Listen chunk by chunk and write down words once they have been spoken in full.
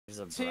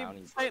There's a Team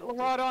brownie. Saint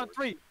Laurent on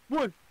 3.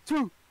 1,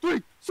 2,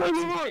 3. Saint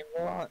Laurent.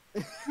 Sorry,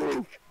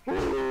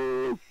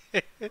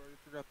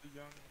 forgot the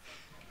young.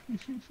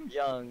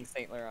 Young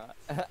Saint Laurent.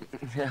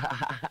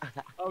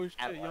 Oh shit,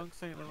 At young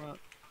Saint Laurent.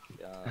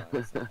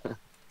 Young Saint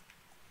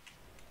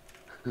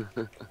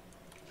Laurent.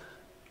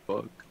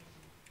 Fuck.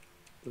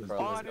 Bro,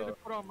 Oh, I let's need to go.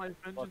 put on my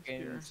vengeance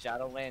gear. Fucking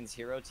Shadowlands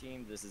hero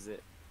team. This is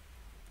it.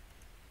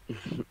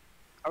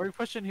 Are we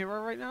pushing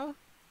hero right now?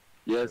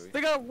 Yes.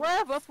 They got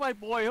Rev. That's my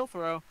boy. He'll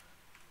throw.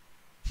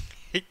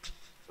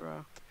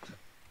 Throw.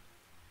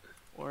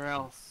 Where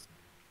else?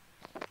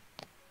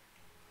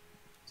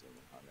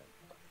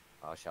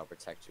 I shall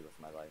protect you with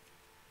my life.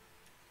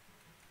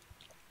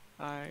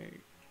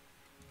 Alright,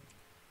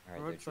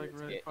 Alright, like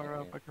really far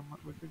up.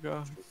 We could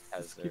go.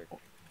 As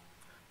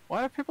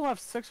Why do people have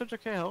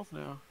 600k health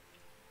now?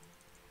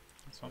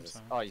 That's what I'm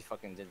saying. Oh, you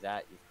fucking did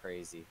that, you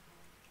crazy.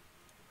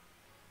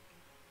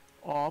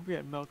 Oh, I'll be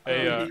at milk.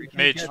 Hey, he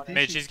mage, can't get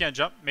mage, DC. he's gonna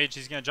jump. Mage,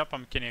 he's gonna jump.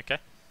 I'm kidding, okay?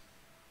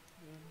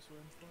 Yeah, I'm just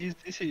waiting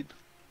for He's DC'd.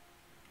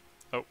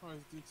 Oh,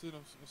 he's DC'd.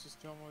 Let's just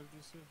kill him while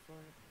he's DC'd. Fuck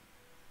it.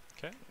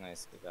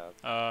 Nice, good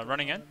job.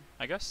 Running in,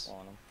 I guess.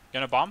 On him.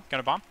 Gonna bomb.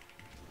 Gonna bomb.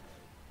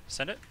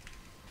 Send it.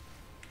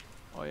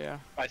 Oh yeah.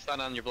 I stun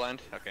on your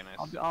blend. Okay,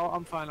 nice.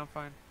 I'm fine. I'm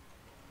fine.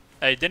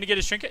 Hey, didn't get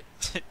his trinket.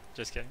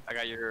 Just kidding. I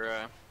got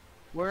your.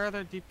 Where are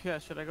their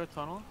DPS? Should I go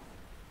tunnel?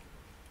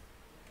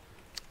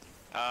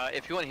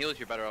 If you want heals,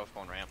 you're better off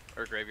going ramp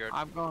or graveyard.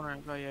 I'm going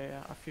right. Oh yeah,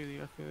 yeah. I feel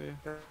you. I feel you.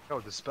 Oh,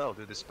 dispel,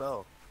 dude,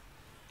 dispel.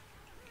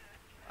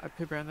 I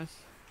pip ran this.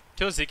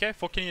 Kill ZK.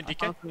 Full Kenny and I DK.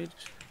 found Mage.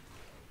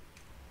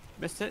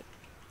 Missed it.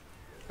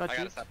 I Got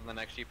gotta you. step on the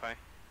next GPI.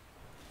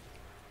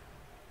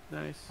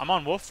 Nice. I'm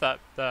on Wolf.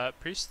 That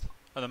priest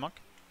or the monk.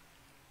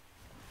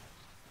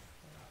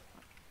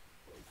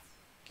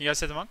 Can you guys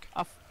hit the monk?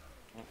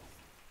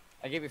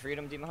 I gave you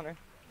freedom, Demon Hunter.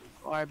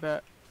 Oh, I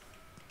bet.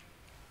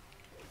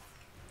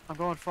 I'm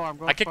going far. I'm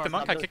going I kicked far. the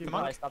monk. I Stop kicked the those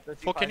monk. Stop those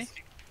Full T5s. Kenny.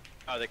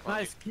 Oh, they close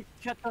Nice.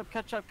 Catch up.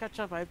 Catch up. Catch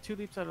up. I have 2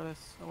 leaps out of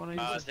this. I want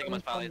to use Take him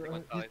as poly. Take him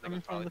as poly. Take him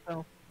as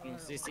poly.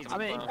 CC I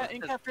mean, Uh,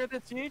 in after the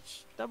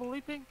CH, double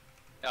leaping.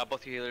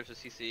 Both your healers are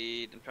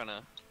CC'd. I'm trying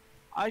to.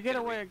 I get Get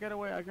away. away. I get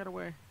away. I get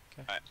away.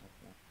 Alright.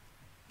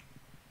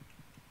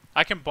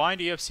 I can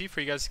blind EFC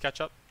for you guys to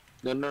catch up.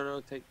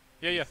 No, take.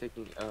 Yeah, yeah. He's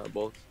taking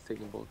bolts.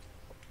 Taking bolts.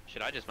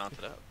 Should I just mount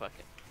it up? Fuck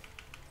it.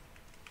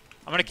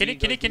 I'm gonna Kenny.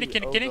 Okay.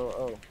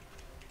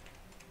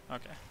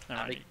 Never Nah,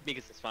 mind.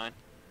 Beacons is fine.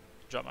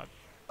 Drop my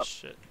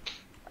shit.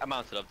 I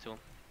mounted up to him.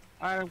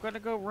 Alright, I'm gonna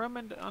go room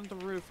on the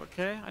roof.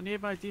 Okay. I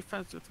need my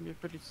defense with me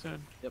pretty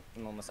soon. Yep,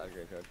 I'm almost out of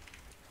graveyard.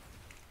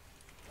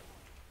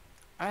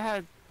 I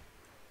had.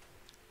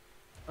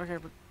 Okay,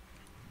 but.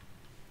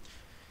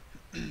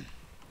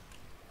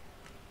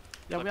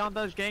 Yeah, we on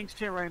those gang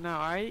shit right now,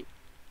 alright?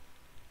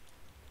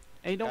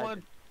 Ain't no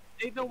one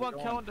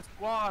killing the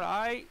squad,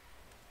 alright?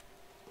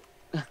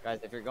 Guys,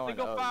 if you're going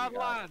Single O, five you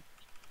line.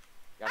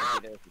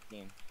 gotta be there with the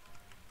team.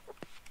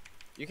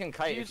 You can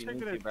kite You if you just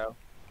need take to, it bro.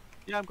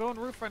 Yeah, I'm going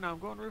roof right now.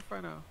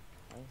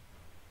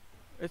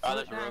 It's Oh,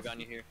 lit there's a rogue now. on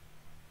you here.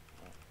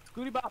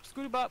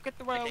 Scooty bop, get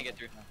the I rogue. can't get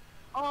through.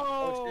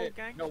 Oh, shit.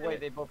 gang No shit. way,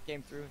 they both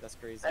came through. That's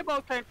crazy. They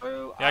both came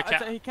through. Yeah, I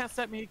can't- He can't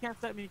set me.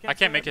 I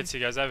can't make it to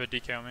you guys. I have a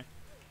DK on me.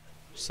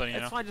 Just letting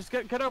you It's know. fine. Just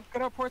get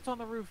our ports on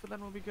the roof, and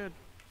then we'll be good.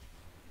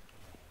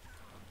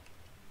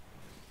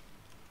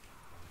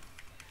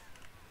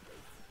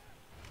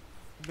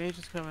 Mage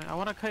is coming. I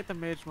want to kite the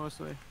mage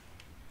mostly.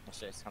 Oh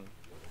shit, it's coming.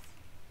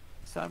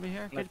 Set me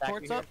here. I'm gonna Get back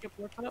ports you up. Get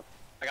ports up.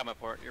 I got my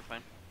port. You're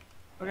fine.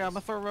 Okay, I'm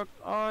gonna throw a rook.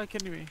 Oh, you're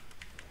kidding me.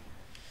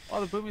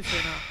 Oh, the boomy's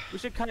here now. We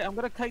should kite. I'm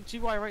gonna kite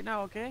GY right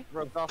now, okay?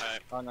 Rogue's off.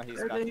 Alright. Oh no, he's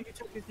There, got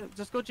there,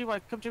 just go GY.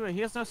 Come GY.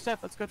 He has no step.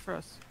 That's good for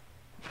us.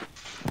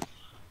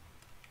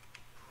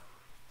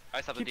 I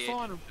stopped the Keep DH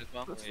slowing him. as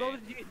well. Slow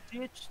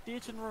the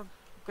DH and rook.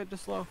 Good to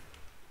slow.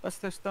 That's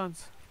their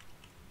stuns.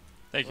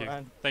 Thank you.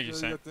 Run. Thank you, Yeah,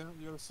 Sam. You got them.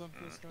 You got a sun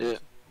first, Yeah. guys?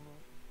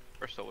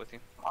 We're still with you.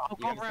 Oh, I'm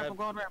going guys ramp. have- I'm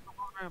going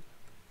ramp.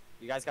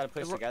 You guys gotta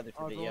push The ro- together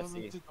Oh, for the don't let me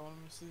EFC. see. Don't let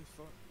me see.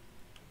 Fuck.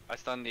 I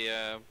stunned the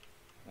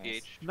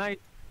Nice. DH. Nice.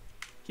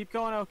 Keep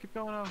going out. Keep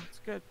going out. It's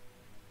good.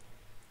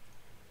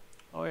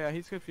 Oh yeah,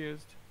 he's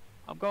confused.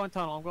 I'm going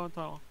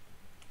tunnel.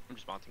 I'm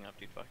just mounting up,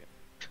 dude. Fuck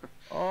it.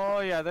 Oh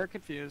yeah, they're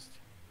confused.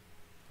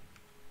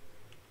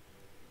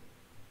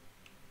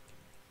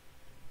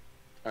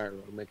 Alright,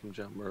 Rogue, make him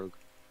jump, Rogue.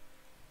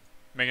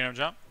 Making him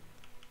jump.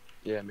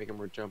 Yeah, make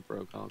him jump,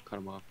 Rogue. I'll cut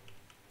him off.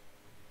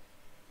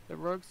 The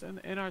rogue's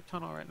in our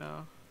tunnel right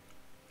now.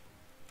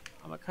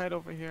 I'm a kite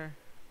over here.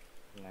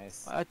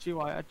 Nice. At GY.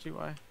 Yeah, we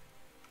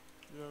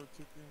took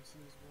the MCs,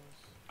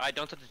 boys. Alright,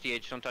 don't touch the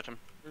DH. Don't touch him.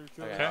 Here,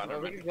 kill Okay, it. Okay.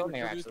 well, we can go in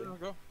there Kill these actually. now,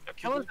 go.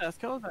 Kill his ass.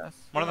 Kill his ass.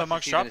 One of the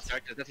monks He's in his dropped.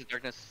 darkness. That's his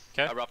darkness.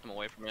 'Kay. I robbed him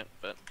away from it,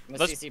 but I'm gonna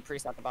Let's- CC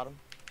priest at the bottom.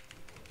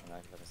 Oh, no,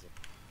 I gotta see.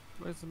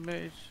 Where's the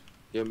mage?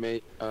 Yeah,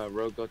 mate.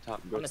 Rogue, go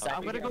top. Go I'm top.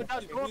 I'm gonna go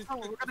down. Hey, Go up please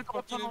tunnel. take We're gonna the go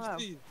up fucking tunnel now.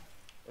 MC.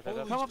 Okay,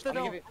 Holy go. Come up the I'm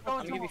gonna hill. give you- Go I'm on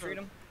gonna give you tunnel.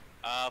 freedom.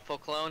 full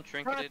clone,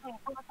 trinketed. Come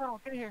on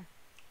tunnel. Get here.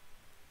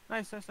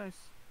 Nice. Kick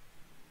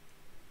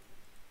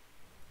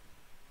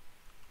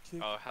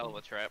Oh, hell of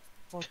a trap.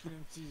 Fucking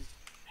MCs.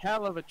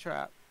 hell of a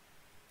trap.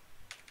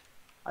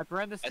 I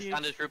brand this I to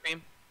stunned his root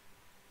beam.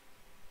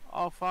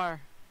 All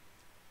fire.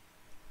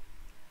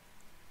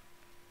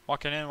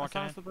 Walking in, I walking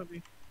saw in.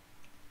 somebody.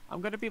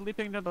 I'm gonna be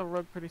leaping to the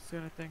road pretty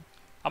soon, I think.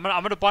 I'm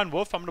gonna blind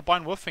Wolf. I'm gonna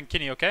blind Wolf and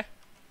Kinney, okay?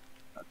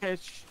 Okay,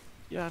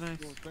 yeah, nice.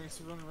 Cool, thanks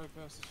for running right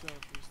past the shadow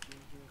priest.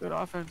 dude. Good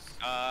offense.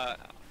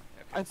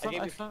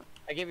 Okay.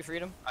 I gave you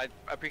freedom. I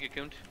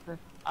pre-cocooned.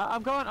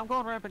 I'm going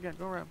ramp again.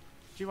 Go ramp.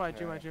 GY, I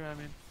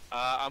mean.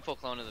 I'm full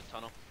clone in the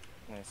tunnel.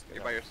 Nice.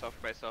 You're by yourself,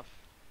 by yourself.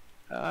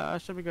 I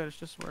should be good. It's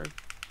just word.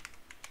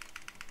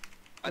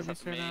 I Give me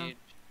stopped the spare now. mage.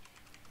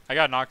 I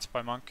got knocked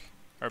by Monk.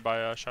 Or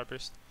by Shadow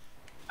Priest.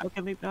 I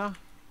can leap now.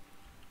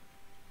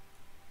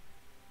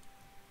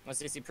 Let's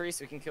see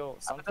priest. We can kill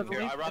something. doesn't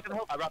Here, leave. I wrapped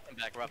them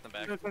back, wrap them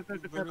back.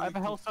 Good. I have a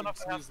health stun up.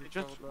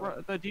 Just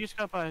the DH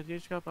got by.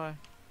 Just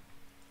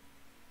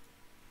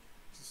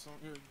some-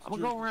 here, I'm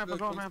Drew, going ramp, Drew, I'm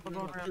going Drew, ramp, I'm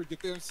Drew, going ramp. Drew, get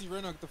the MC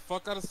right now. Get the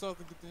fuck out of south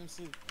and get the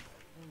MC.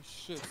 Oh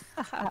shit.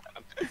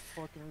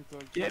 Fucking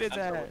retard. Get it, I'm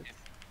that. going.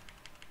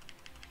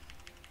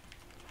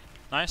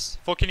 Nice.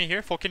 Full Kinney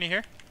here. Full Kinney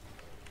here.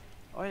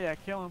 Oh yeah,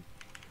 kill him.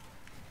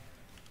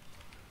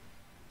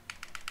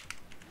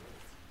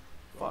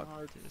 Going Fuck.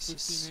 hard. This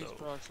is 15 so- H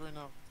procs right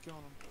now. Killing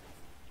him.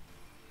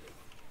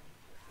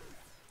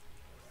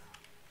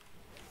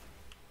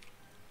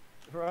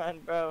 Run,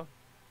 bro.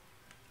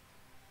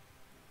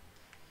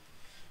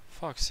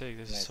 Fuck's sake,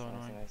 this is Nice, so nice,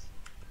 annoying. nice.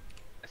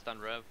 I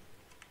stunned Rev.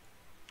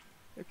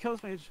 It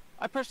kills mage.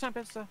 I push temp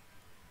insta.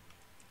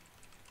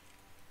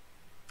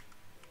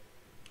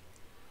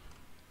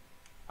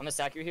 I'm gonna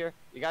stack you here.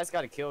 You guys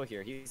got to kill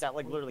here. He's at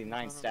like literally Working on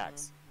 9 it,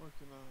 stacks. man.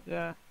 Working on it.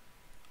 Yeah.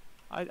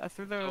 I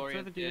threw the DH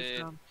Oriented.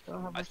 down.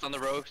 Don't have I much. stunned the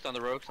rogue, stunned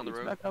the rogue, stunned the He's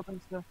rogue. back up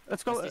insta.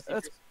 Let's go. Let's see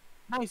Let's.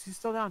 Nice. He's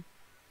still down.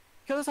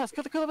 Kill this house.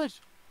 Kill the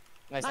mage.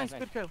 Nice, nice, nice.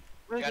 Good kill.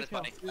 Really Got good his kill.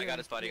 body. I got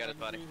his body, got his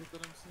body. You hit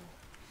that MC?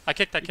 I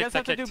kicked, You guys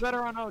have to do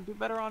better on O. Do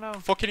better on O.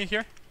 Full Kinney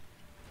here.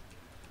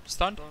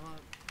 Stunned. Going hard.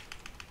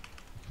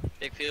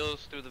 Big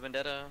feels through the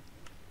vendetta.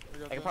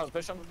 got I can that. probably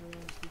push him. Keep going,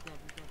 keep going,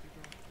 keep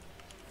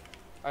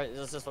going. Alright,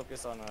 let's just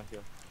focus on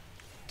heal.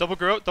 Double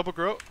groat, double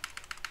groat.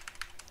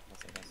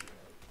 Nice, nice.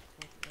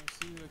 Fuck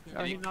MC, I Oh,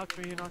 can't he do knocked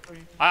me. He knocked me.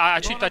 I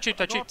Go cheaped, on I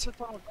cheaped, I go up cheaped.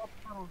 the tunnel, go up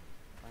the tunnel.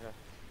 Okay.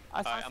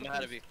 I saw Alright, I'm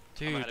ahead of something.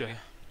 you. I'm ahead Dude. of you.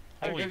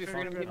 I Holy give you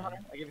freedom, fuck. Demon Hunter.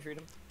 I give you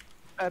freedom.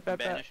 Bet.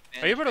 Banish,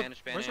 Are you able to-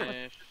 banish, where's your-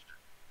 banish.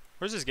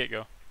 Where's this gate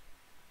go?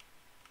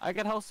 I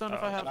get health stone if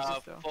Oh, I have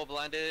this though. Full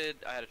blinded.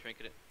 I had to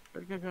trinket it.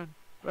 Good. Do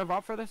I have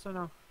op for this or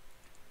no?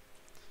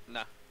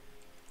 Nah.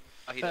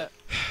 Oh, he Bet.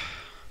 did.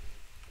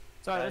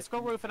 Sorry, let's go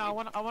roof and I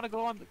wanna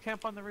go on the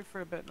camp on the roof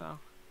for a bit now.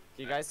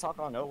 Can you guys talk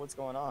on note? What's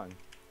going on?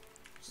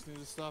 Just need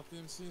to stop the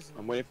MCs.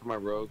 I'm waiting for my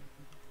rogue.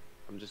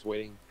 I'm just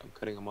waiting. I'm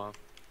cutting him off.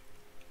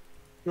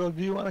 Bro,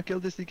 do you wanna kill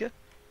this DK?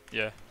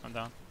 Yeah, I'm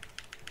down.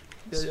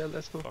 Yeah,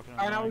 let's go. Fucking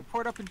Alright, now we annoying.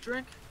 poured up and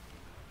drink.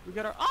 We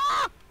got our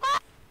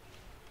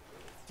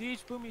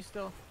DH Boomy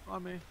still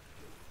on me.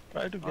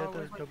 Try to get a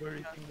where's my double DK?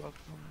 reaching box.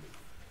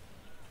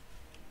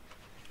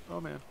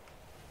 Oh man.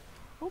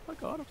 Oh my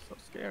god, I'm so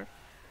scared.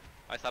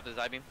 I stopped his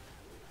I-beam.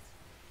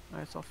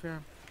 Nice, I'll fear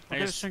him. I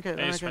Okay, just, shrink it. I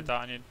Then I just can... went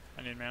out.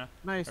 I need mana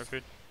Nice. or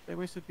food. They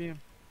wasted beam.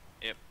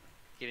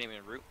 He didn't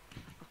even root.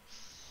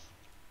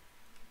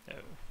 Yeah.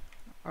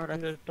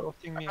 Alright, They're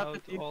tossing me got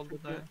out the all the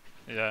DP. time.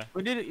 Yeah.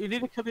 you need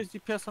to kill these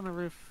DPS on the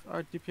roof.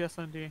 Or DPS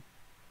on D.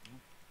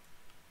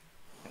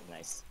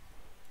 Nice.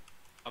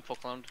 I'm full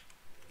cloned.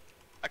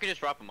 I could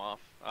just drop him off.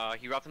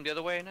 He dropped him the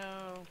other way. No.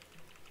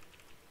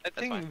 I That's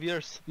think fine. we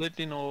are split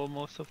in all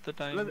most of the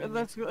time.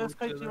 Let's go. Let's Together.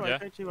 kite you Yeah?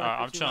 out. Kite you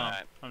I'm out. chilling.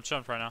 Alright. I'm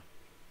chilling for right now.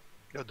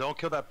 Yo, don't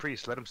kill that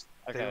priest. Let him stay.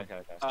 Okay.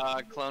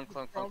 Clone.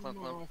 Problem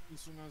off,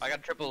 Mr. Nice. I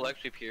got triple leg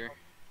sweep here.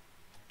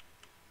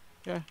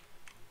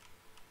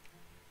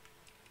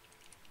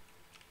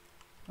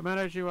 I'm at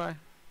our GY.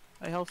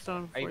 I health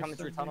stone. Are you before coming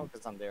through starts tunnel? beam.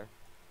 Because I'm there.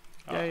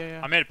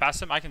 Yeah. I made it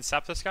past him. I can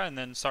sap this guy and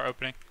then start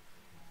opening.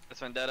 This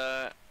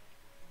vendetta.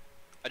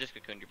 I just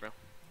cocooned you, bro.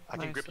 I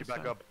can Nice, grip you that's back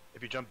fine. up.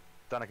 If you jump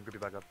down, I can grip you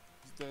back up.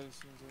 He's dead as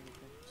soon as I get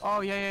there.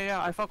 Oh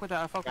yeah. I fuck with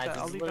that. Guys,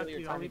 I'll this is leave that literally to your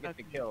you. I'll time to leave get that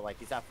the to you. kill. Like,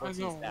 he's at I 14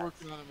 know, stats.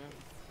 working on it, man.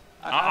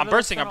 I'm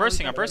bursting. I'm I'll leave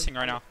bursting. I'm that- bursting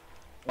right now.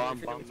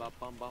 Bomb.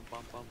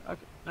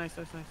 Okay, nice.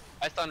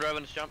 I stunned Rev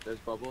in his jump. There's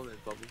bubble.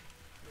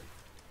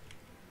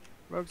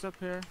 Rogue's up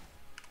here.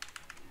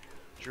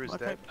 Drew's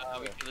Okay. dead.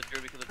 We killed the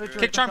druid. We killed the Good druid.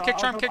 Kick charm, I'll- kick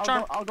I'll charm, go- kick I'll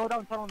charm. go- I'll go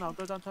down tunnel now.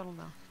 Go down tunnel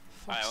now.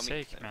 Alright, Fuck's let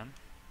me- sake, man.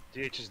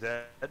 DH is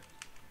dead.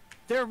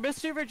 Their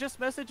Mischief just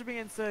messaged me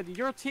and said,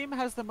 your team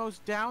has the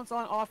most downs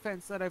on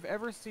offense that I've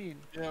ever seen.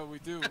 Yeah, we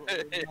do.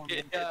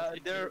 Yeah,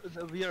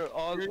 we are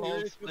all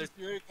split.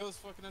 You ready to kill this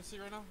fucking MC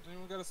right now?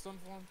 Anyone got a stun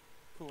for him?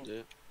 Cool.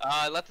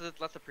 Yeah. Let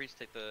the priest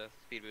take the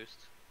speed boost.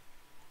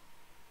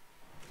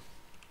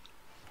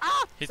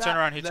 He Zap. turned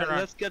around. He turned around.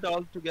 Let's get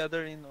all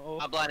together in O.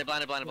 I'm blinded.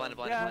 Yeah,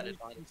 Blinded.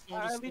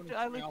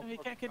 I leaped him. He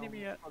can't kidney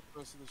me yet. Fuck the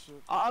rest of the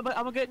shit. I'm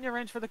gonna get in your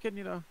range for the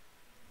kidney though.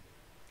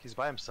 He's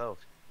by himself.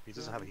 He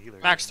doesn't have a healer.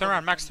 Max, turn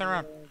around. Max, turn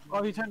around.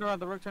 Oh, he turned around.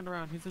 The rook turned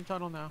around. He's in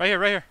tunnel now. Right here,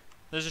 right here.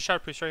 There's a shadow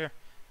priest right here.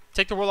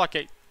 Take the warlock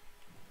gate.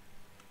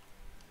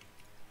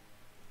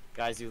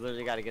 Guys, you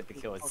literally gotta get the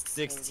kill. It's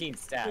 16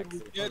 stacks. Dude, we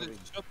It's get it. literally-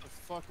 Shut the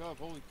fuck up.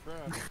 Holy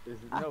crap. There's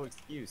no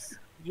excuse.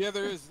 Yeah,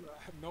 there is.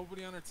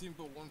 Nobody on our team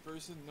but one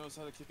person knows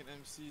how to kick an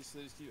MC, so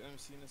they just keep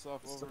MCing us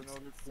off over and over.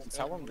 because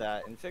Tell them everyone-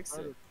 that and fix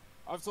it.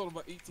 I've told him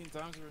about 18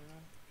 times already,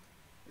 man.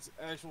 It's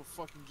an actual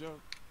fucking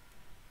joke.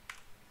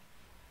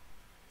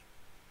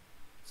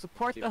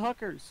 Support the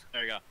hookers.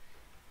 There you go.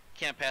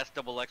 Can't pass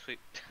double leg sweep.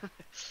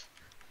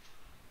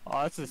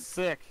 Oh, this is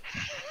sick.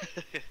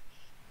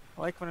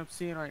 I like what I'm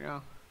seeing right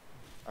now.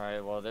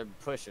 Alright, well, they're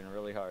pushing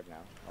really hard now.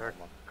 They're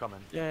Come on, coming.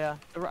 Yeah.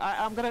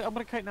 I'm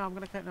gonna kite now. I'm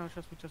gonna kite now.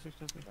 Trust me. go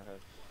ahead.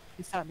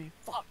 He's at me.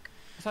 Fuck.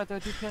 He's at the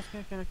DPS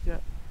can't connect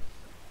yet.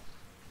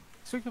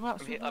 Sweep him out.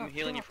 I'm, Sweep him I'm out,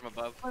 healing you sweep him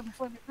from above. out.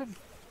 Flame me.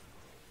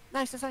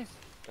 Nice.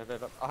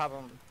 I'll have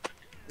them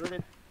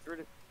rooted.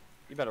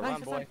 You better Nice,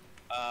 run, boy.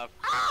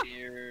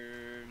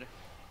 Feared.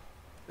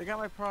 They got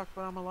my proc,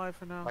 but I'm alive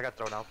for now. I got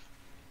thrown out.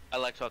 I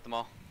like swapped them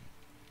all.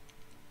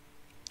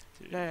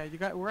 Yeah.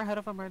 We're ahead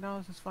of them right now.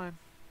 This is fine.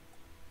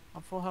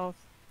 I'm full health.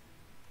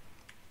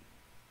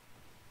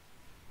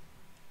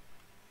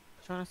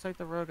 Trying to sight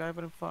the rogue. I have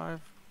it in 5.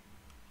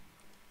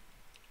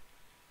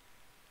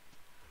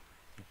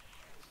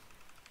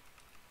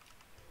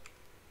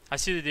 I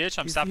see the DH.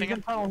 I'm He's stopping in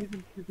him. tunnel.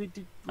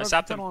 I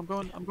stopped him. I'm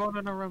going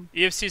in a room.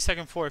 EFC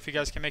second floor if you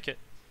guys can make it.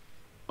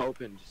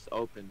 Open, just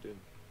open, dude.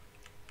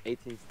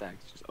 18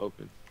 stacks, just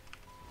open.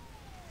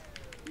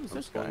 Who's I'm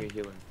this spawning guy? a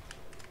healer.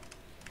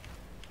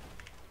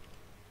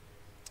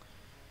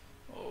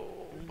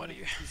 Oh, buddy.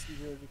 Please see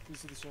here. Please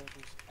see the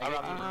shackles. I gave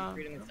Um, you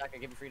freedom in stack. I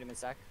give you freedom in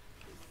stack.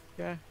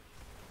 Okay. I'm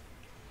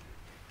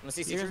gonna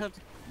see You Caesar.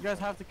 guys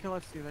have to kill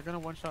FC. They're gonna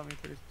one-shot me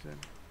pretty soon.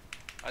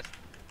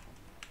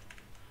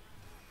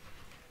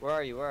 Where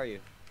are you?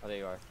 Oh, there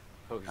you are.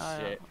 Oh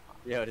shit.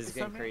 Yo, this is It's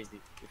getting on me. crazy.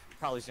 You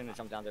probably shouldn't have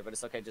jumped down there, but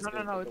it's okay. Just No, go,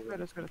 it's go, good.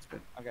 go. It's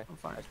good. Okay, I'm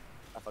fine.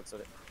 I fucks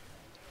with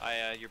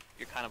it.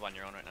 You're kind of on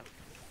your own right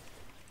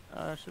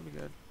now. Should be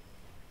good.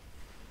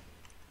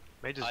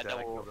 Mage is I dead.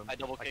 I killed him.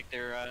 double kicked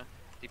their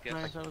DPS.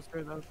 Nice, that was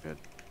good.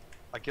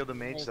 I killed the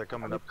mage. They're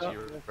coming up to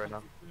you right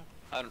now.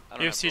 I don't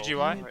UFC have GY?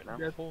 rolls right now.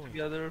 Get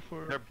together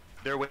for.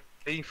 They're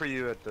waiting for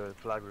you at the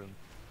flag room.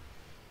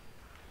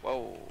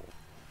 Whoa.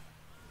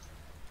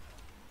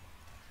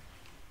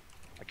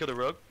 I killed a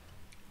rogue.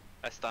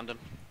 I stunned him.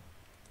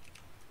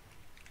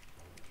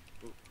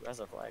 Ooh, that's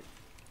a flag.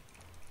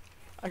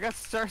 I got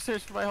Star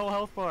Search for my whole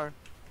health bar.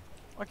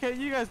 Why can't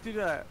you guys do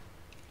that?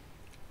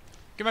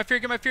 Get my fear.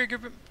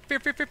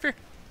 Fear.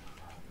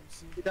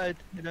 He died.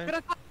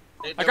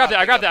 I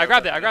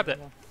grabbed it.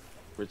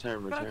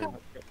 Return.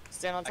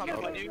 Stand on top I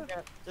of got it.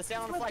 it. Just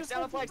stand on the flag.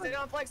 Stand on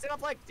the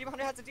flag. Demon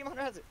Hunter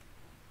has it.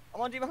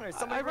 I'm on Demon Hunter.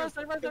 Somebody I rest.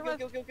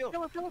 Kill.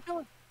 Kill him.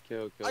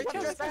 Kill. I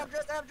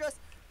have dressed.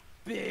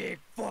 Big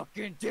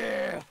fucking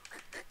deal.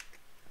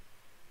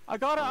 I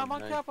got it. Oh, I'm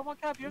on nice. cap.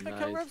 You have to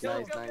kill Rev.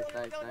 Nice.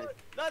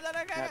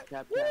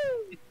 Cap.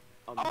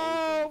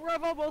 Oh,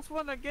 Rev almost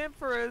won the game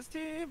for his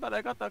team, but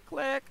I got the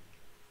click.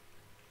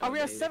 Oh, we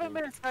have 7 Amazing.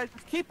 minutes, guys.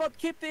 Just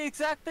keep the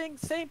exact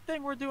same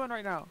thing we're doing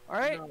right now. All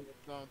right? No,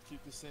 don't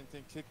keep the same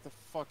thing. Kick the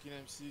fucking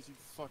MCs, you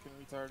fucking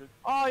retarded.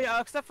 Oh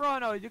yeah, except for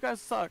Ono, you guys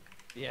suck.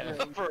 Yeah.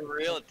 For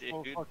real, Oh, dude.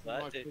 fucking What,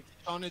 much. dude? They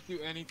can't do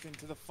anything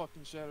to the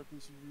fucking shadow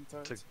piece, you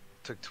retards.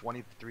 Took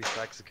 23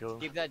 stacks to kill him.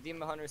 Keep that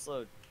Demon Hunter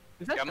slowed.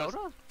 Is that Yeah, I'm gonna-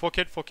 Dota? Full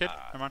kid.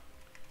 Come on.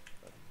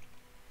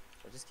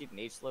 Or just keep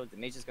Mage slowed. The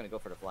Mage is gonna go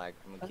for the flag.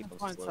 I'm gonna keep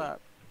That's him fine, slowed.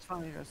 Sap. It's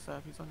fine, you guys,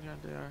 Sap. He's on your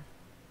NDR.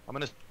 I'm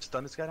gonna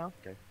stun this guy now.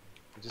 Okay.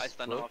 He just I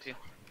stunned him float. off you.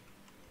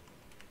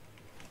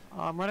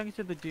 I'm running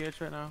into the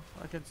DH right now.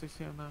 I can see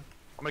him now.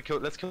 I'm gonna kill.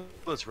 Let's kill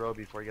this row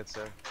before he gets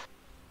there.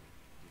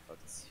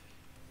 Fucking-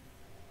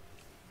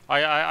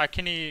 I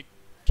Kenny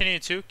in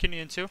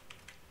 2.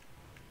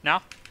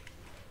 Now.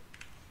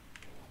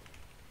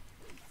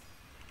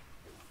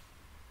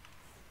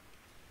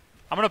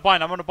 I'm gonna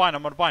bind.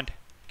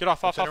 Get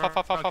off. Kill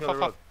the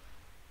rogue.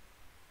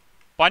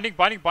 Binding.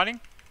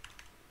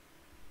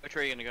 Which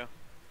way are you gonna go?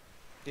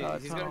 Dude,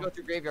 he's gonna tunnel. go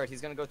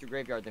through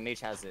graveyard. The Mage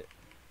has it.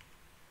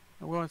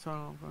 I'm going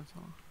tunnel.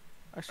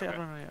 Actually, I Okay.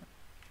 don't know yet.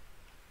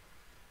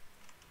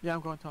 Yeah,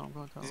 I'm going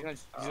tunnel. He's gonna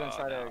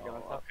try to go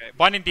on top. Okay.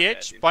 Binding Yeah,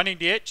 DH. dude. Binding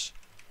DH.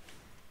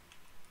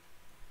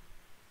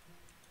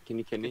 Can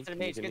you Get to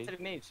the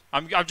Mage.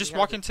 I'm just has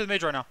walking to the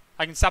mage right now.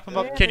 I can sap him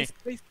up. Yeah, Kenny.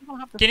 they still don't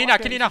have to Kenny fuck now,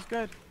 it, Kenny which now. is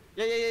Good.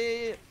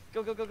 Yeah.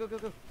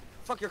 Go.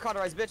 Fuck your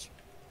cauterized bitch.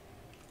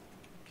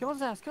 Kill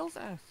his ass.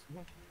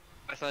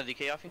 I saw the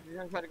DK off you. You're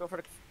gonna try to go for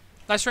the.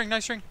 Nice ring.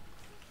 Here,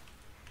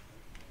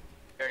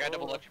 I got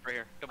double lecture right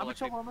here. Double I'm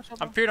lecture. a trouble.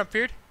 I'm feared.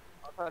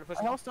 I'll try to push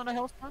A him.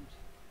 hailstone.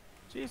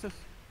 Jesus.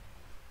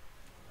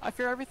 I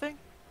fear everything.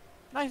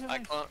 Nice. I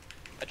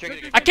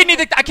triggered it. I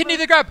can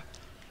neither grab.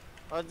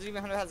 Oh, the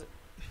Demon Hunter has it.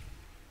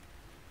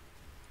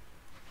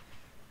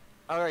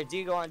 Alright,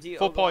 D go on D.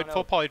 Full O go on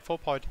O. polyed.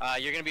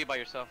 You're gonna be by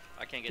yourself.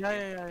 I can't get to you.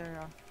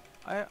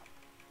 Yeah.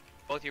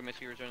 Both your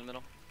misfears are in the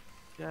middle.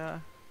 Yeah.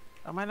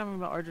 I might not even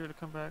want Archer to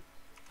come back.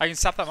 I can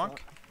sap that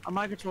monk. I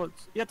might control it.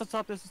 You have to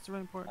stop this. It's really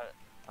important.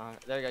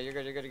 There you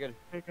go. You're good.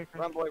 Okay.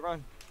 Run, boy,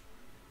 run.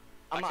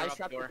 I'm I gonna can ice off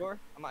trap the the door.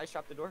 I'm gonna ice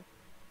trap the door.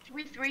 Can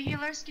we 3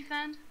 healers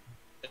defend?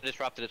 I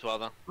disrupted as well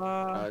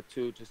though.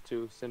 Just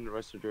two. Send the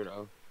rest of Druid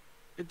out.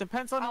 It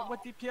depends on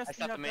what DPS I you stopped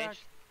have the mage. back.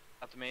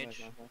 Stop the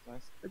mage.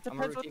 Nice. It I'm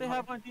a depends what routine they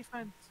have hunter. on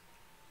defense.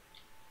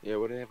 Yeah,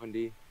 what do they have on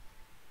D?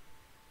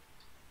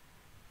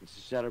 It's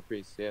a Shadow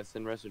Priest. Yeah,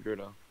 send rest of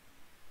Druid out.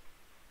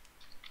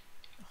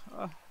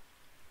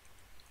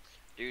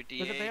 Dude,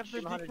 Because if they have DH. the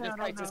Demon Hunter, DK, I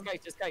don't know.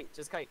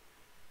 just kite.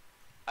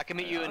 I can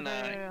meet you in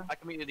yeah. I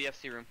can meet you in the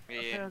FC room.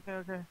 Yeah.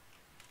 Okay.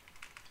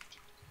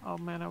 Oh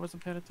man, I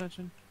wasn't paying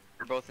attention.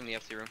 We're both in the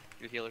FC room.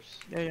 You healers.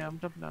 Yeah, I'm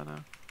jumping down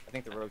now. I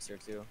think the rogue's here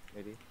too,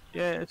 maybe.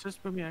 Yeah, it's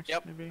just Boomy actually,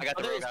 Yep. maybe. I got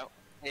the there rogue is- out.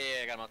 Yeah,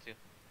 I got him out too.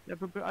 Yeah,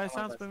 but I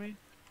sounds Boomy.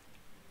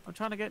 I'm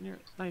trying to get in your.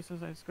 Nice,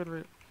 good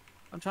route.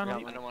 I'm trying Yeah, to.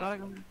 I don't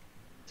gotta want go.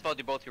 It's about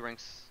you both your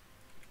ranks.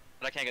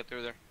 But I can't get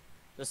through there.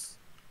 Just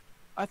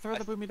I throw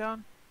the Boomy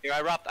down. Here,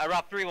 I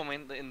robbed 3 of them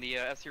in the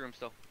FC room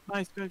still.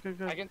 Nice, good.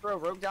 I can throw a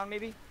rogue down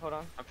maybe. Hold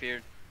on. I'm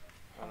feared.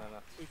 No.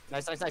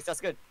 Nice.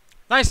 That's good.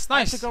 Nice, I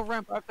have to nice. go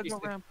ramp.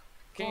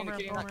 Can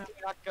you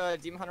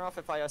knock Demon Hunter off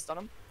if I stun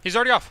him? He's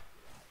already off.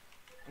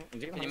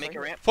 Can you make a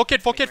ramp? Full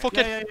kid.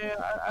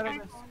 Yeah. I don't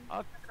miss.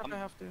 I'll pick up if I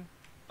have to.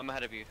 I'm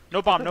ahead of you.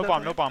 No bomb. Do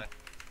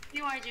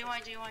I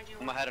do.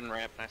 I'm ahead in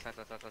ramp. Nice.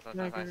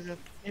 Yeah,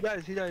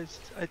 good. He dies,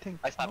 I think.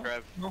 I stopped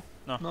Rev. No.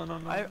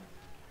 I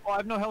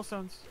have no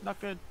hellstones. Not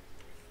good.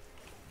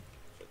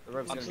 The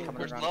rogue's gonna be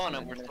coming We're around. slowing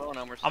him. We're slowing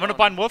him. I'm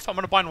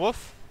gonna blind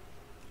wolf.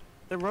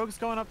 The rogue's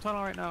going up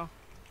tunnel right now.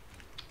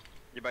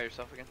 You're by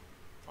yourself again.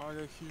 Oh, I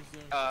got huge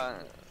there.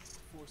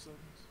 4 seconds.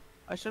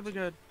 I should be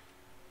good.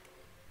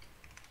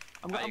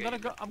 I'm gonna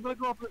go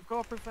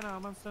up for now.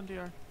 I'm on stun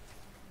DR.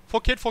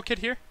 Full kid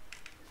here.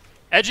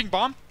 Edging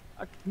bomb.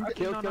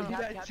 Kill. No.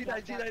 He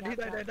died.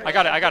 I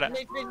got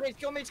it. Mage,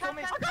 kill mage.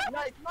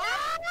 Nice.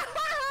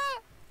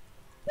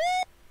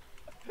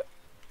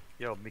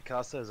 Yo,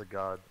 Mikasa is a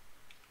god.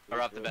 I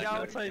robbed the bad Yeah,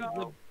 guy. it's like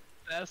the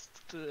best.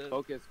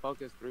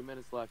 Focus. 3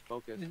 minutes left.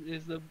 Focus.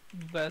 Is the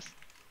best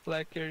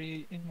black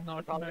carry in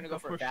North Probably gonna America go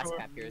for a for fast sure.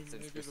 cap here since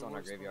Maybe we're still in our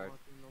worst graveyard.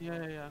 unlock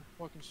in the Yeah.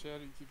 Fucking shadow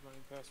you keep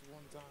running past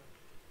one time.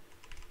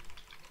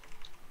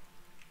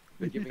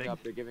 They're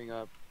giving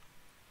up.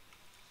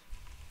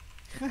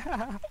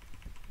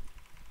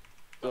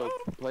 So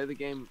play the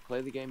game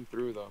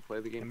through though.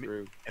 Play the game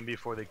through. And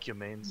before they kill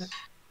mains.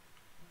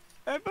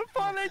 And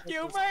before they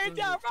kill me,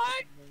 yeah,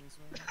 right?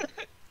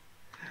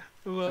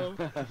 Well,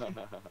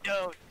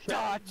 Yo,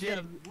 dodge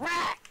it.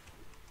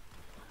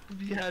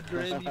 we had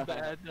really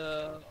bad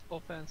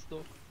offense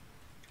though.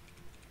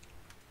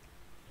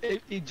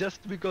 It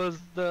just because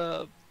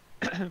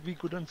we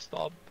couldn't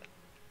stop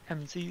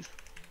MCs.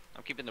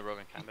 I'm keeping the rogue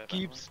in combat.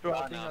 Keeps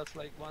dropping us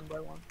like one by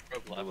one.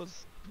 Rogue That left.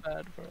 was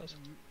bad for us.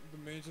 The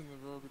mage and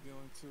the rogue are the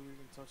only 2 we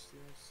even touched the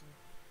FC.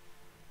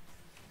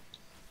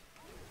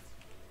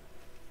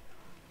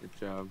 Good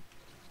job.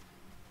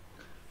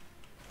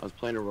 I was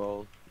playing a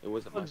role. It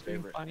wasn't my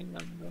favorite. Fine,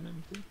 I'm gonna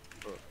MP.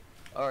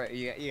 Alright,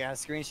 you gotta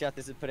screenshot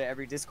this and put it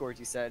every Discord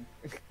you said.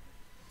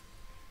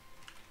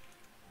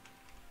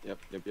 Yep.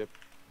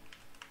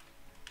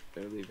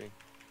 They're leaving.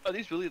 Are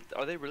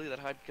they really that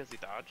high because he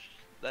dodged?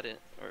 That it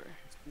or?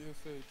 It's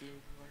BFA, dude.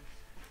 Like,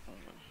 I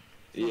don't know.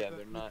 it's Yeah, that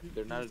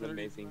they're not as P30 is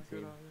amazing not good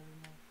team. out here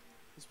anymore.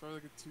 It's probably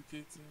like a 2K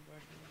team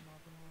back then. I'm not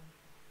gonna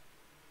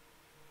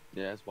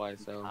lie. Yeah, that's why.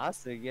 So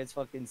Asta gets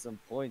fucking some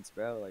points,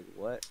 bro. Like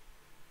what?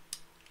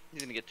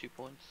 He's gonna get 2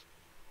 points.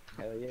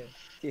 Hell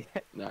yeah.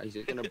 nah, he's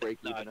just gonna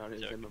break Nah, even on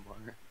his joking.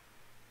 MMR.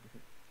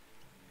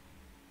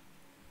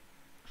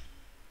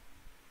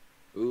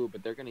 Ooh,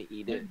 but they're gonna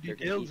eat it. They're gonna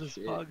Details eat is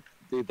shit. bugged.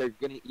 Dude, they're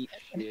gonna eat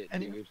shit,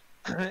 Any- dude.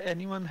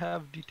 Anyone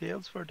have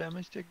details for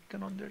damage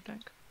taken on their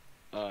tank?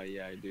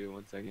 Yeah, I do.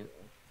 1 second.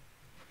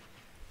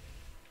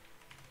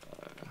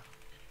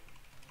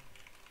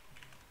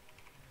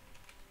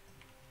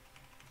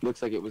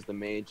 Looks like it was the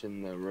mage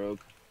and the rogue.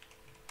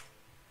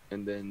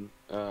 And then,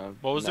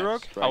 What was the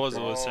rogue? I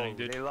wasn't Oh, listening,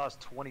 dude. They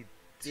lost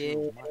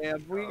 22.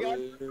 Damn, we got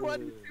Oh.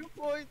 22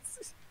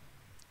 points.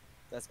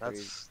 That's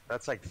crazy.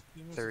 That's like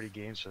Team is- 30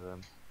 games for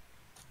them.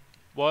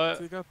 What?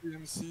 Take out the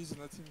MCs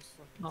and that team's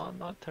fucking. No,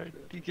 not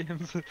 30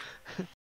 games.